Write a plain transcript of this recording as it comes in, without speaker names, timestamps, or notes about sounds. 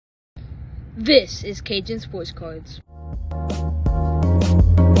This is Cajun Sports Cards.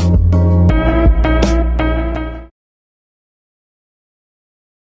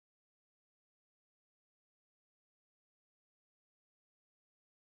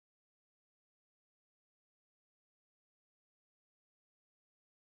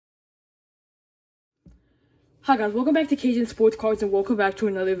 Hi guys, welcome back to Cajun Sports Cards and welcome back to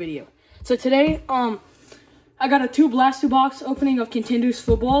another video. So today, I got a 2 Blaster box opening of Contenders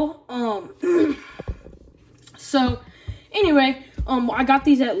football. So anyway, I got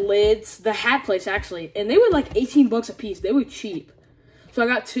these at Lids, the hat place actually, and they were like 18 bucks a piece. They were cheap. So I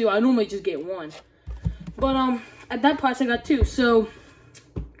got 2. I normally just get 1. But at that price I got 2. So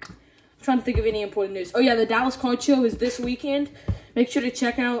I'm trying to think of any important news. Oh yeah, the Dallas Card Show is this weekend. Make sure to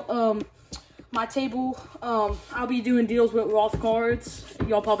check out my table. I'll be doing deals with Roth Cards.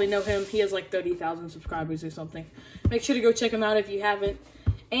 Y'all probably know him. He has like 30,000 subscribers or something. Make sure to go check him out if you haven't.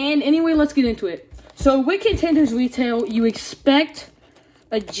 And anyway, let's get into it. So with Contenders retail, you expect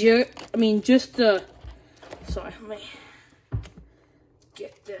sorry, let me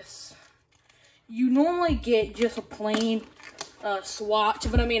get this. You normally get just a plain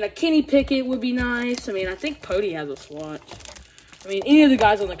swatch, but I mean, a Kenny Pickett would be nice. I mean, I think Pody has a swatch. I mean, any of the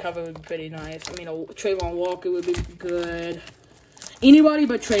guys on the cover would be pretty nice. I mean, a Trayvon Walker would be good. Anybody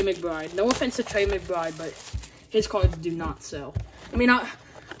but Trey McBride. No offense to Trey McBride, but his cards do not sell. I mean, I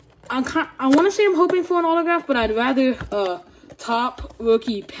want to say I'm hoping for an autograph, but I'd rather a top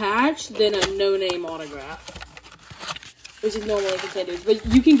rookie patch than a no-name autograph, which is normally Contenders. But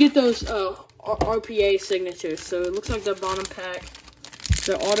you can get those RPA signatures. So it looks like the bottom pack,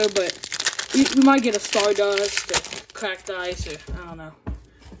 the auto, but we might get a Stardust or Cracked Ice, or I don't know.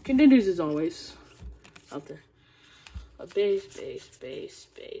 Contenders is always out there. A base.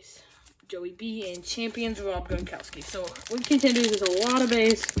 Joey B and Champions Rob Gronkowski. So with Contenders, there's a lot of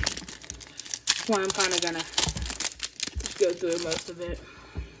base. That's why I'm kind of gonna go through most of it.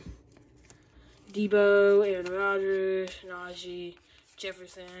 Debo, Aaron Rodgers, Najee,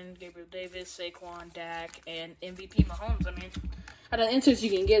 Jefferson, Gabriel Davis, Saquon, Dak, and MVP Mahomes. I mean, out of the inserts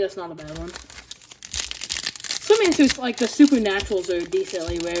you can get, it's not a bad one. Some inserts, like the Supernaturals, are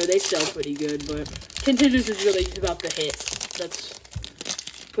decently rare. They sell pretty good, but Contenders is really just about the hits. That's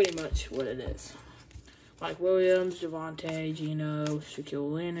pretty much what it is. Mike Williams, Javonte, Geno, Shaquille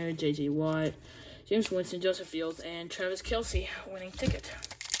Leonard, J.J. Watt, James Winston, Joseph Fields, and Travis Kelce winning ticket.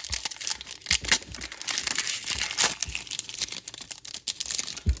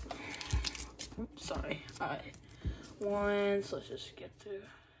 Oops, sorry. Alright. So let's just get through.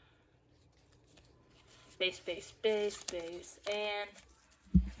 Base, and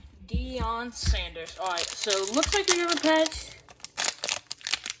Deion Sanders. Alright, so looks like we have a patch.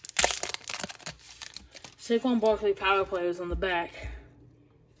 Saquon Barkley power players on the back.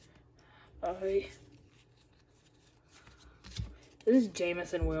 Alright. This is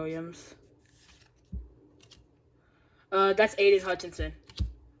Jamison Williams. That's Aiden Hutchinson.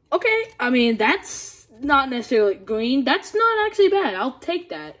 Okay, I mean, that's not necessarily green. That's not actually bad. I'll take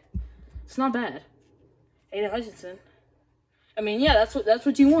that. It's not bad. Aiden Hutchinson. I mean, yeah, that's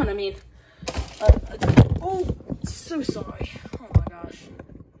what you want. I mean, oh, so sorry. Oh my gosh,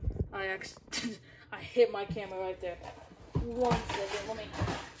 I hit my camera right there. 1 second,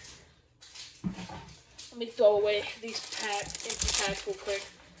 let me throw away these empty packs real quick.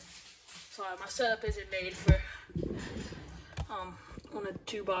 Sorry, my setup isn't made for one of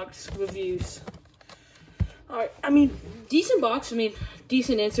 2 box reviews. All right, I mean, decent box. I mean,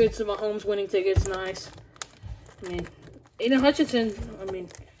 decent inserts of Mahomes winning tickets, nice. I mean, Aiden Hutchinson, I mean,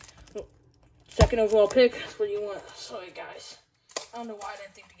 2nd overall pick, that's what you want. Sorry, guys. I don't know why I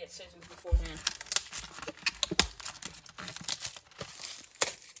didn't think to get scissors beforehand.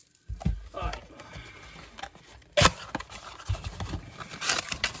 Alright.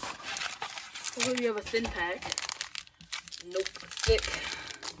 Hopefully you have a thin pack. Nope, thick.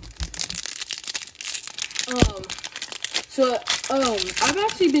 I've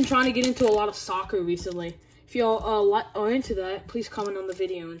actually been trying to get into a lot of soccer recently. If y'all are into that, please comment on the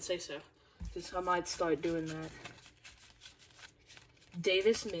video and say so, because I might start doing that.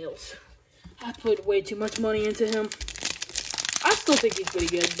 Davis Mills. I put way too much money into him. I still think he's pretty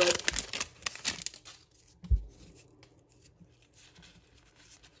good, but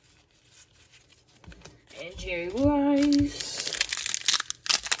and Jerry Rice.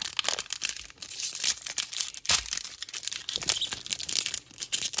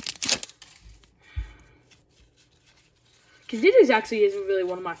 Contenders actually isn't really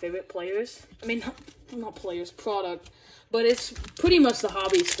one of my favorite players. I mean, not players, product. But it's pretty much the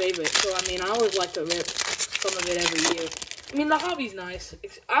hobby's favorite. So, I mean, I always like to rip some of it every year. I mean, the hobby's nice.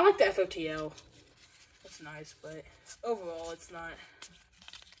 I like the FOTL. It's nice, but overall, it's not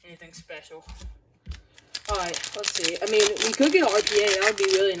anything special. Alright, let's see. I mean, we could get an RPA. That would be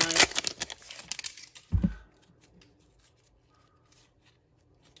really nice.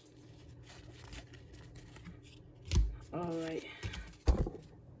 Alright.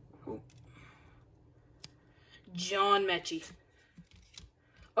 John Mechie.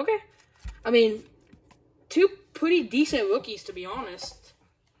 Okay. I mean, two pretty decent rookies, to be honest.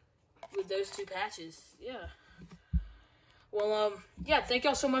 With those two patches. Yeah. Well, yeah, thank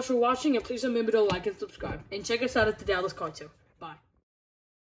y'all so much for watching, and please remember to like and subscribe. And check us out at the Dallas Card Show.